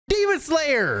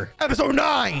Slayer, episode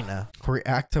 9.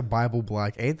 React to Bible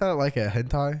Black. Ain't that like a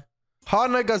hentai?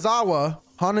 Hanazawa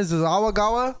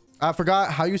Gawa? I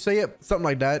forgot how you say it. Something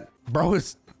like that. Bro,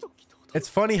 it's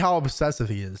funny how obsessive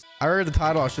he is. I read the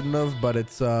title. I shouldn't have, but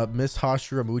it's Miss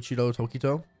Hashira MUICHIRO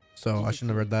Tokito. So I shouldn't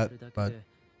have read that, but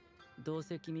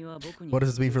what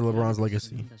does this mean for LeBron's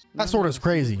legacy? That sort of is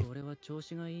crazy.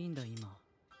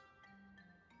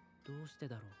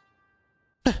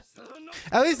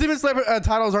 At least Demon Slayer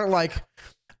titles aren't like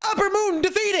Upper Moon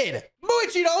defeated,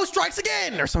 MUICHIRO strikes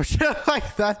again, or some shit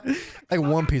like that. Like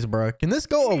One Piece, bro. Can this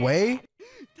go away?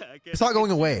 It's not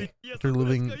going away. After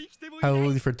living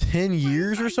for 10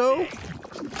 years or so.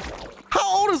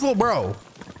 How old is little bro?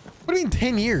 What do you mean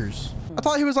 10 years? I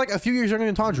thought he was like a few years younger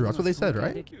than Tanjiro. That's what they said,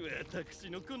 right?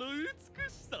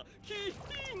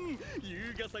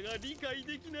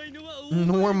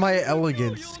 Nor my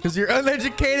elegance, because you're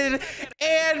uneducated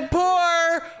and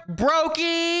poor,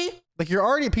 brokey. Like, you're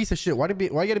already a piece of shit. Why you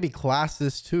gotta be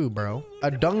classist too, bro?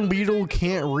 A dung beetle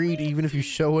can't read even if you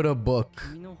show it a book.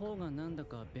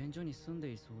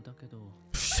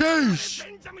 Sheesh.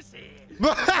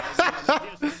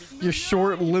 Your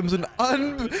short limbs and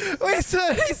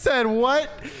he said what?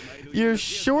 Your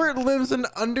short limbs and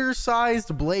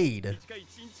undersized blade.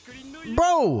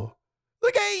 Bro,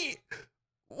 look at,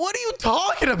 what are you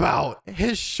talking about?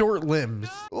 His short limbs.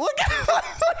 Look at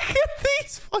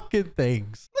these fucking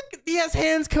things. Look, he has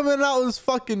hands coming out of his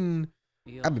fucking.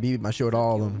 I've been beating my shit with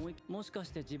all of them.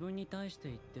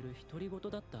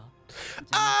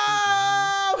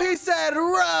 Oh, he said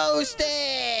roasted.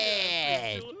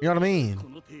 You know what I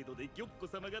mean?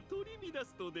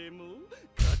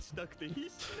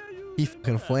 He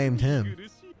fucking flamed him.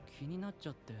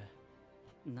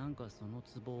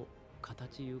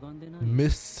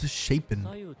 Misshapen.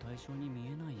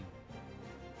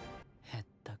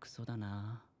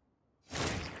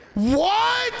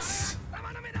 What?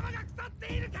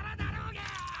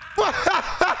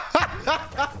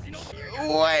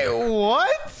 Wait,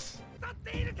 what?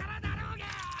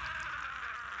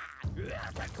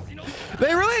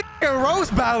 They really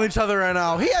roast battle each other right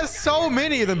now. He has so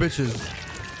many of them bitches.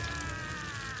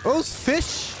 Those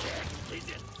fish.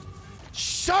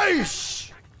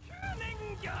 Sheesh.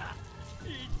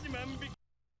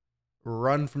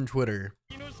 Run from Twitter.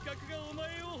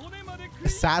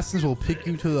 Assassins will pick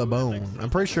you to the bone. I'm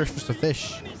pretty sure it's just a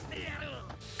fish.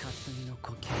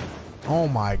 Oh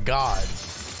my god.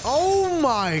 Oh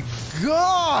my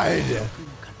god.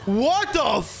 What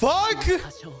the fuck?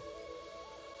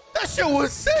 That shit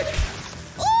was sick.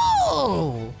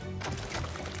 Oh.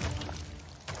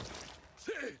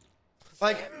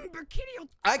 Like,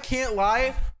 I can't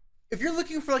lie. If you're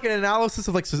looking for like an analysis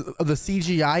of like of the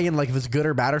CGI and like if it's good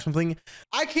or bad or something,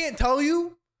 I can't tell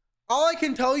you. All I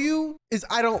can tell you is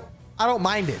I don't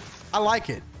mind it. I like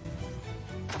it.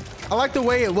 I like the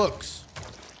way it looks.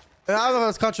 And I don't know if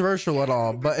that's controversial at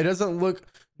all, but it doesn't look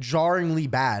jarringly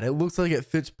bad. It looks like it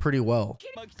fits pretty well.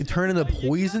 They turn into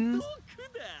poison.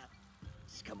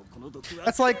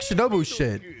 That's like Shinobu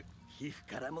shit.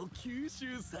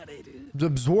 To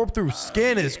absorb through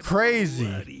skin is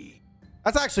crazy.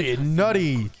 That's actually a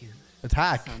nutty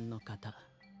attack.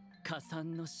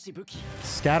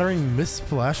 Scattering mist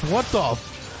splash. What the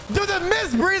dude, the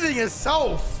mist breathing is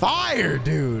so fire,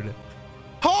 dude.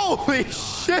 Holy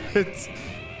shit.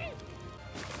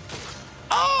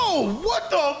 Oh, what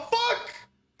the fuck?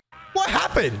 What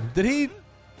happened? Did he?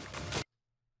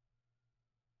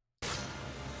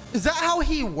 Is that how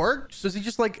he works? Does he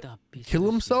just like kill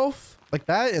himself like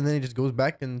that and then he just goes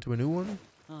back into a new one?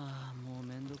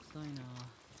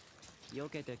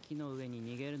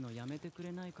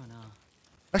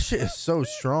 That shit is so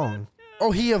strong.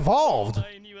 Oh, he evolved.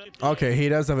 Okay, he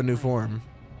does have a new form.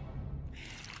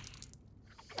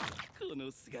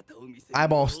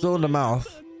 Eyeball still in the mouth.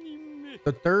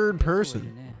 The third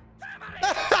person.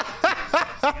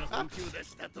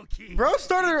 Bro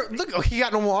started, look, oh, he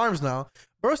got normal arms now.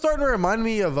 Bro starting to remind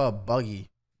me of a Buggy.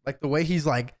 Like the way he's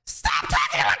like, stop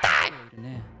talking like that.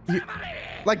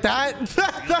 Like that?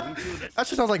 That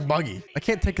just sounds like Buggy. I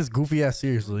can't take his goofy ass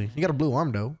seriously. He got a blue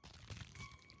arm though.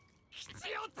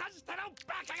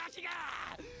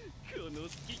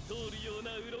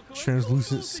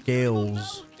 Translucent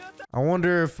scales. I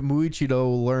wonder if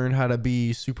MUICHIRO learned how to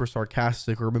be super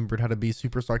sarcastic or remembered how to be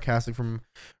super sarcastic from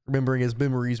remembering his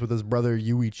memories with his brother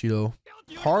Yuichiro.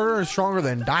 Harder and stronger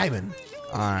than Diamond.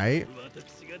 All right.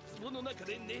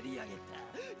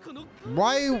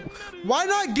 Why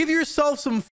not give yourself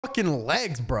some fucking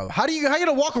legs, bro? How you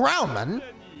gonna walk around, man?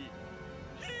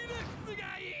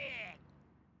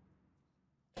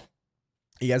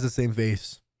 He has the same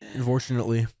face,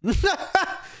 unfortunately.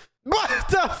 What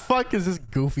the fuck is this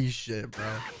goofy shit, bro?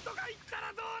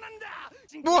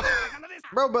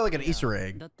 Bro, like an Easter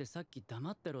egg.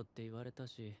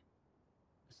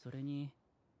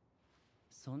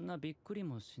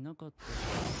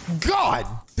 God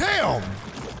damn!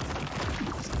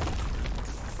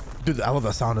 Dude, I love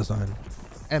that sound design.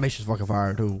 Animation's fucking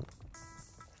fire, too.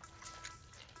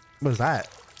 What is that?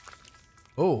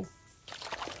 Oh.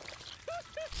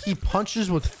 He punches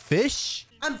with fish?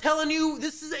 I'm telling you,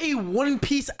 this is a One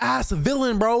Piece ass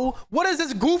villain, bro. What is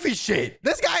this goofy shit?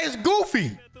 This guy is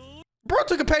goofy. Bro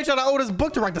took a page out of Oda's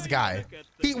book to write this guy.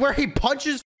 Where he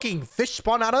punches fucking fish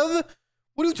spawn out of?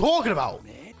 What are you talking about?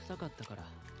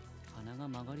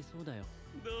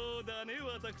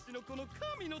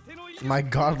 My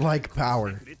godlike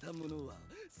power.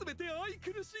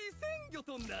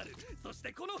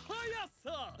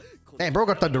 Damn, bro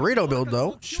got the Dorito build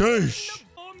though. Sheesh.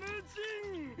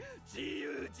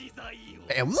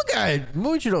 Damn, look at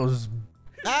MUICHIRO's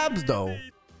abs though.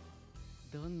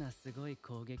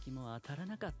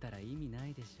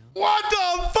 What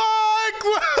the fuck?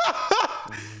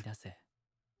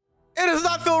 It does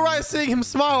not feel right seeing him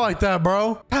smile like that,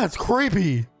 bro. That's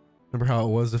creepy. Remember how it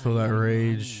was to feel that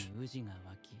rage?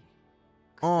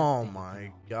 Oh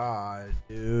my god,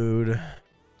 dude.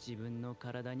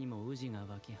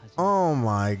 Oh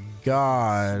my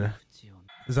god.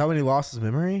 Is that when he lost his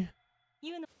memory?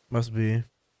 Must be.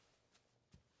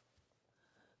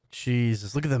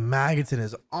 Jesus, look at the maggots in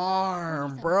his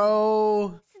arm,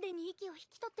 bro.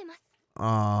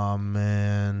 Oh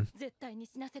man.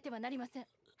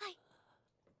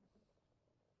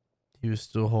 He was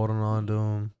still holding on to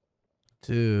him.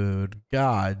 Dude,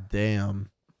 god damn.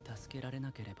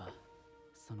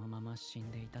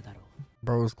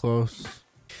 Bro was close.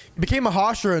 He became a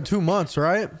HASHIRA in 2 months,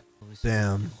 right?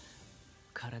 Damn.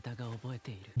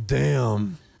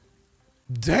 Damn.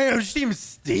 Damn, you see him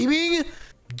steaming?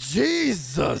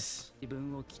 Jesus.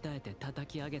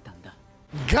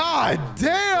 God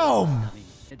damn.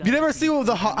 You never see how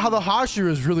the HASHIRA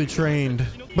is really trained.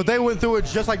 But they went through it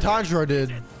just like Tanjiro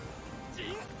did.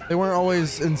 They weren't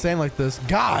always insane like this.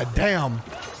 God damn.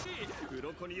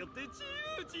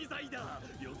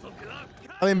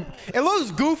 I mean, it looks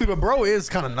goofy, but bro is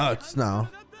kind of nuts now.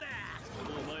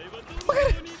 Look at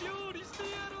it.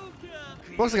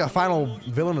 Looks like a final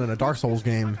villain in a Dark Souls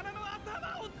game.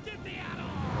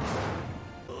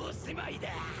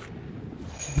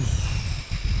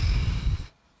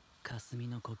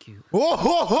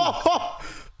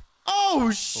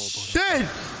 Oh shit!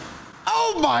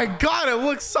 Oh my god, it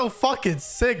looks so fucking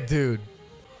sick, dude.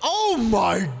 Oh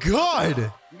my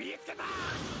god!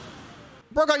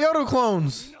 Bro got Yoru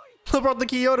clones. Bro the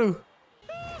Kyoru.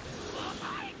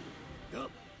 Bro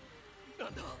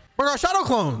got Shadow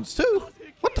clones too.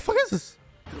 What the fuck is this?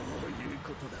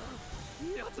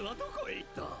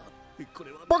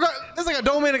 Bro got, it's like a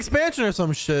domain expansion or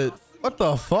some shit. What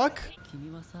the fuck?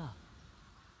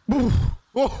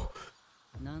 Whoa.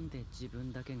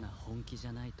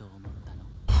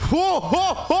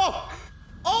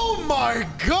 Oh my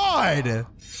god!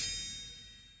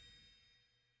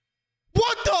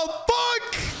 What the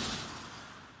fuck?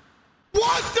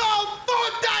 What the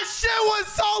fuck? That shit was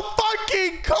so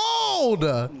fucking cold!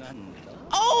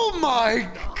 Oh my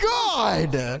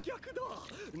god!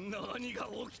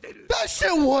 That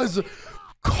shit was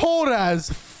cold as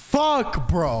fuck,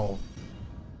 bro.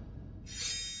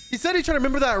 He said he's trying to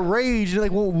remember that rage and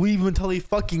like won't leave him until he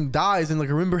fucking dies and like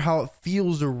remember how it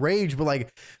feels to rage, but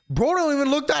like bro don't even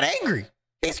look that angry.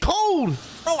 He's cold.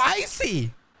 Bro,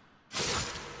 icy.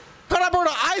 Cut out bro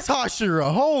the ice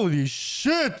HASHIRA. Holy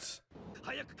shit.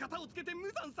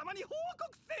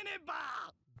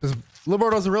 This little bro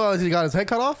doesn't realize he got his head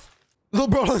cut off? Little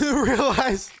bro doesn't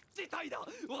realize.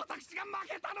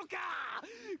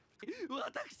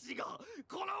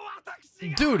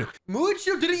 Dude,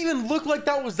 MUICHIRO didn't even look like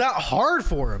that was that hard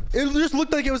for him. It just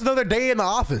looked like it was another day in the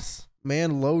office.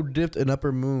 Man low dipped an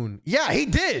upper moon. Yeah, he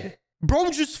did.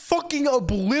 Bro just fucking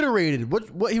obliterated.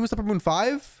 What he was upper moon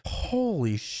 5?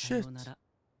 Holy shit.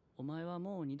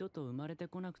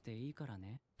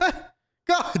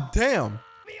 God damn.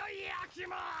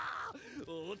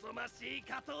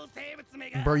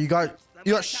 Bro, you got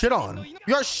shit on. You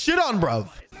got shit on, bruv.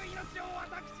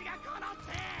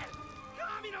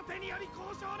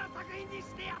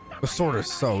 The sword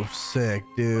is so sick,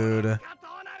 dude.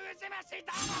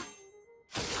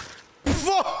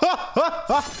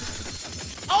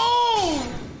 Oh!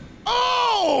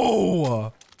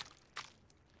 Oh!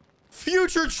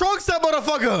 Future Trunks, that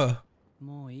motherfucker!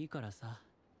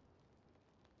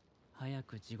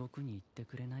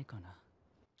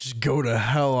 Just go to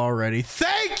hell already.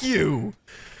 Thank you!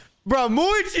 Bro,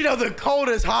 Muichiro the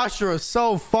coldest Hashira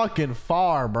so fucking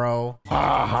far, bro.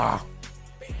 Fuck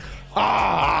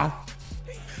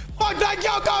that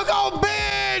go,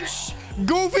 bitch!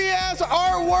 Goofy ass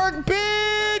artwork,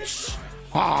 bitch!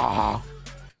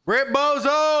 Rip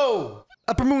Bozo!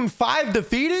 Upper Moon 5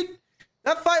 defeated?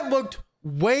 That fight looked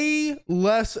way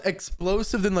less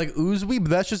explosive than like Uzui, but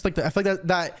that's just like I feel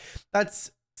like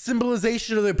that's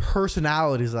symbolization of their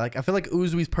personalities. Like I feel like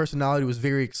Uzui's personality was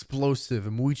very explosive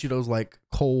and Muichiro's like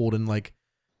cold and like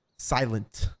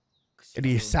silent. And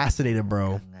he assassinated,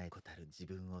 bro.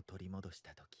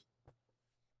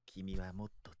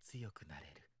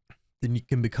 Then you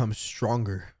can become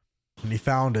stronger. And he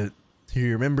found it.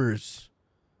 He remembers.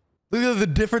 Look at the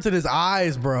difference in his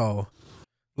eyes, bro.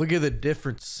 Look at the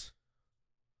difference.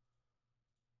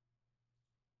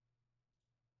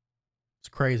 It's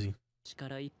crazy.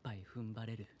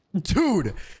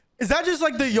 Dude, is that just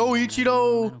like the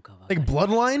Yoichiro like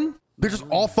bloodline? They're just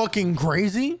all fucking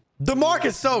crazy. The mark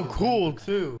is so cool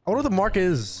too. I wonder what the mark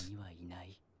is.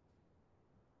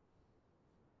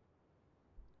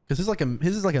 Cause his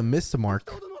is like a mist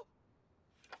mark.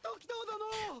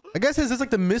 I guess his is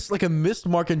like a mist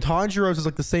mark, and Tanjiro's is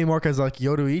like the same mark as like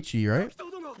Yoruichi, right?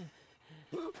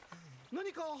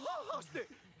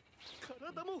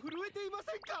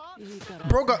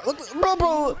 Bro, look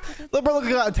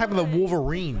at the type of the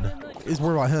Wolverine. Is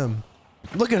worried about him.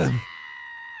 Look at him.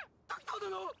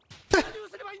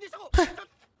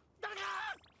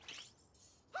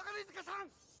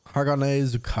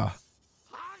 Haganezuka.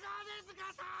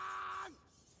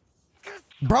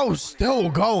 Bro, still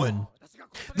going.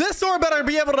 This sword better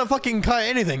be able to fucking cut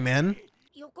anything, man.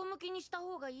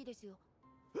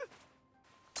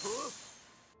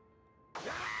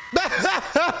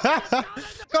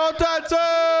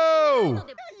 Kotatsu!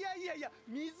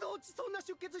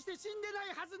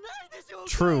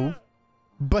 True,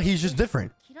 but he's just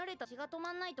different.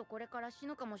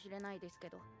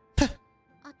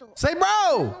 Say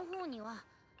bro!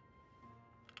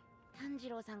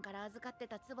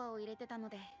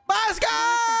 Let's go!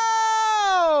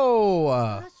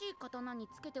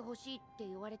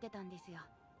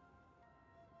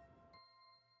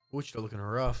 Muichiro looking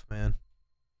rough, man.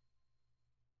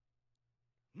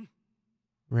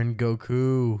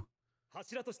 Rengoku.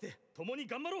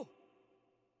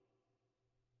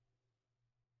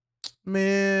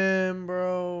 Man,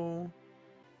 bro.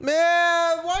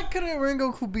 Man, why couldn't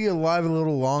Rengoku be alive a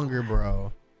little longer,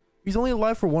 bro? He's only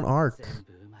alive for one arc.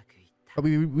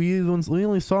 We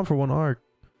only saw him for one arc.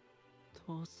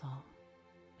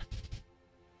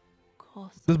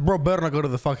 This bro better not go to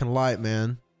the fucking light,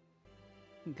 man.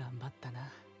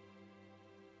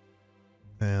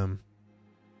 Damn.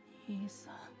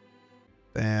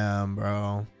 Damn,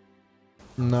 bro.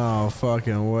 No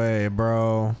fucking way,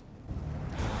 bro.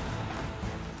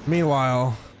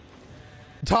 Meanwhile,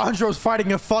 Tanjiro's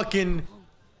fighting a fucking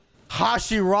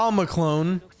Hashirama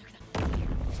clone.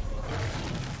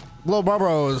 Lil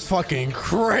Barbaro is fucking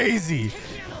crazy.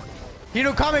 You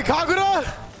know Kame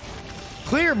Kagura?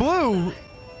 Clear blue.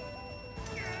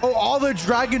 Oh, all the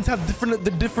dragons have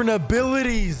different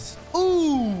abilities.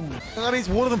 Ooh. That means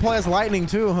one of them plays lightning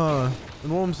too, huh?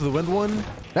 And one of them's the wind one.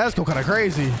 That's kind of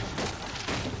crazy.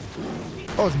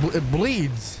 Oh, it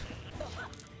bleeds.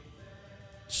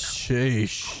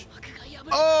 Sheesh.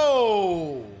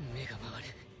 Oh.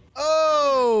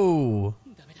 Oh.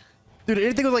 Dude,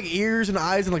 anything with like ears and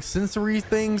eyes and like sensory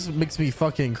things makes me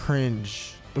fucking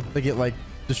cringe. They get like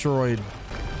destroyed.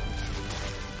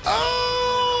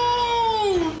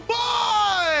 Oh,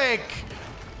 fuck!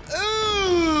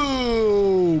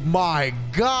 Oh my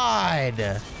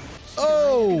god!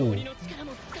 Oh!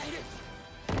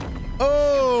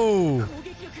 Oh!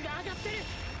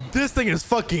 This thing is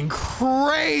fucking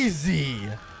crazy!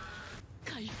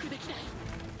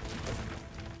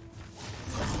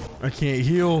 I can't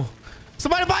heal.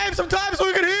 Somebody buy him some time so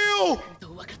we can heal!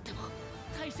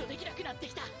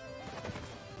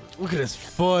 Look at his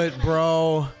foot,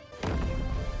 bro.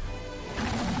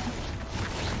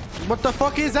 What the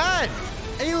fuck is that?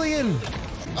 Alien.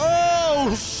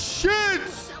 Oh, shit.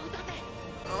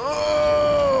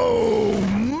 Oh,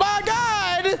 my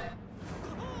God.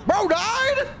 Bro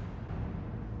died?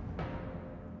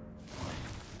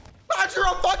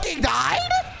 Hashira fucking died?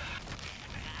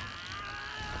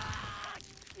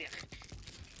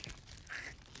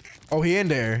 Oh, he in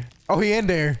there. Oh, he in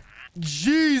there.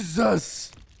 Jesus.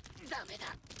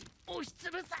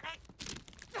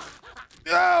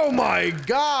 Oh my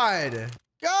god.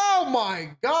 Oh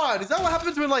my god. Is that what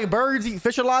happens when like birds eat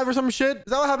fish alive or some shit? Is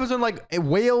that what happens when like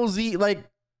whales eat like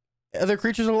other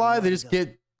creatures alive? They just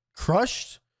get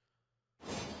crushed?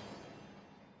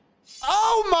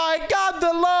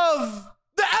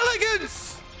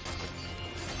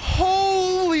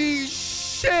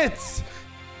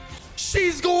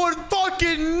 going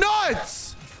fucking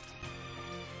nuts.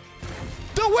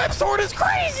 The whip sword is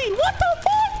crazy. What the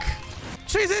fuck?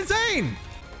 She's insane.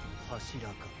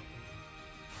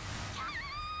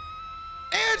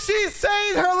 And she's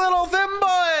saying her little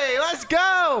thimboy. Let's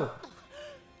go.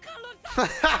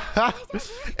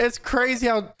 It's crazy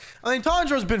how, I mean,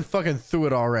 Tanjiro's been fucking through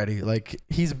it already. Like,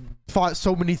 he's fought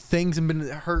so many things and been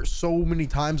hurt so many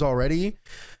times already.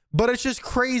 But it's just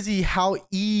crazy how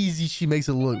easy she makes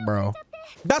it look, bro.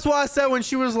 That's why I said when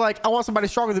she was like, I want somebody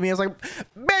stronger than me, I was like,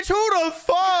 bitch, who the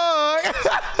fuck?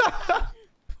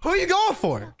 Who are you going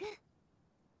for?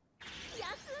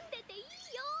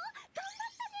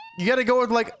 You gotta go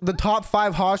with like the top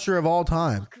 5 Hashira of all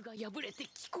time.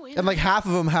 And like half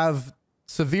of them have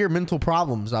severe mental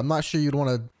problems. I'm not sure you'd want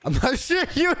to, I'm not sure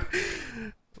you,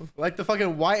 like the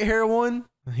fucking white hair one.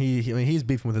 I mean, he's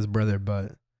beefing with his brother,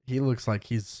 but he looks like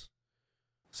he's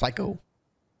psycho.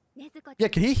 Yeah,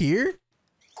 can he hear?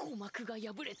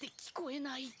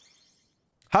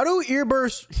 How do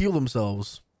earbursts heal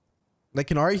themselves? Like,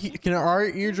 can our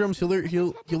eardrums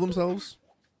heal themselves?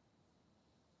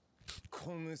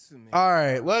 All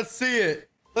right, let's see it.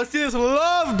 Let's see this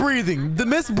love breathing. The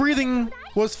mist breathing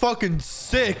was fucking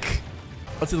sick.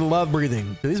 Let's see the love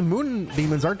breathing. These moon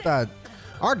demons aren't that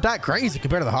crazy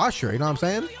compared to the Hashira. You know what I'm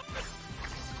saying?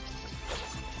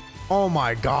 Oh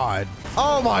my god.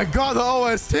 Oh my god, the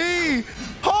OST.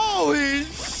 Holy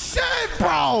shit,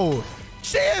 bro.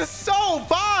 She is so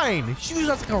fine. She uses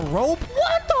like a rope.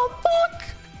 What the fuck?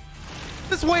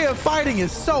 This way of fighting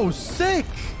is so sick.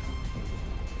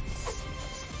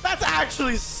 That's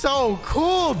actually so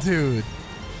cool, dude.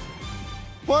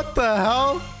 What the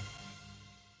hell?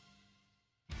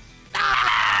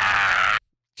 Ah!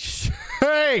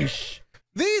 Sheesh.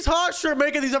 These Hashira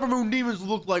making these upper moon demons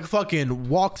look like fucking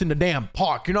walks in the damn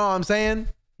park. You know what I'm saying?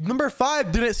 Number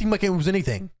 5 didn't seem like it was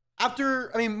anything.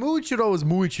 After, I mean, MUICHIRO is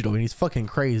MUICHIRO and he's fucking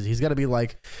crazy. He's got to be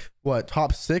like, what,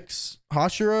 top 6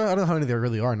 Hashira? I don't know how many there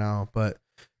really are now, but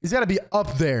he's got to be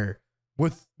up there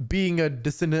with being a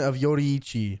descendant of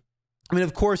Yoriichi. I mean,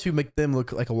 of course, you make them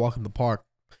look like a walk in the park.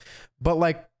 But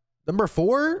like, number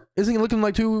 4 isn't looking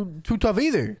like too tough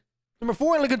either. Number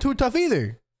 4 ain't looking too tough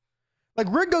either. Like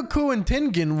Rengoku and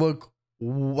Tengen look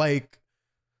like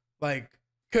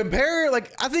compare,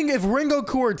 like I think if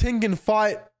Rengoku or Tengen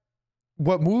fought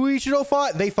what MUICHIRO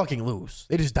fought, they fucking lose.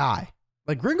 They just die.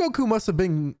 Like Rengoku must have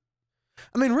been,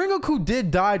 I mean, Rengoku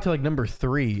did die to like number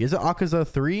 3. Is it Akaza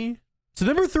 3? So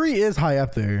number 3 is high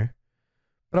up there.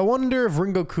 But I wonder if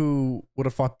Rengoku would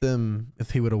have fought them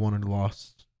if he would have won or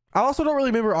lost. I also don't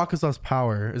really remember Akaza's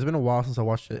power. It's been a while since I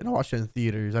watched it. And I watched it in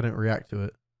theaters. I didn't react to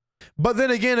it. But then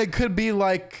again, it could be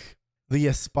like the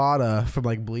Espada from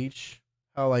like Bleach.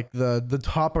 How like the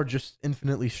top are just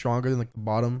infinitely stronger than like the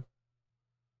bottom.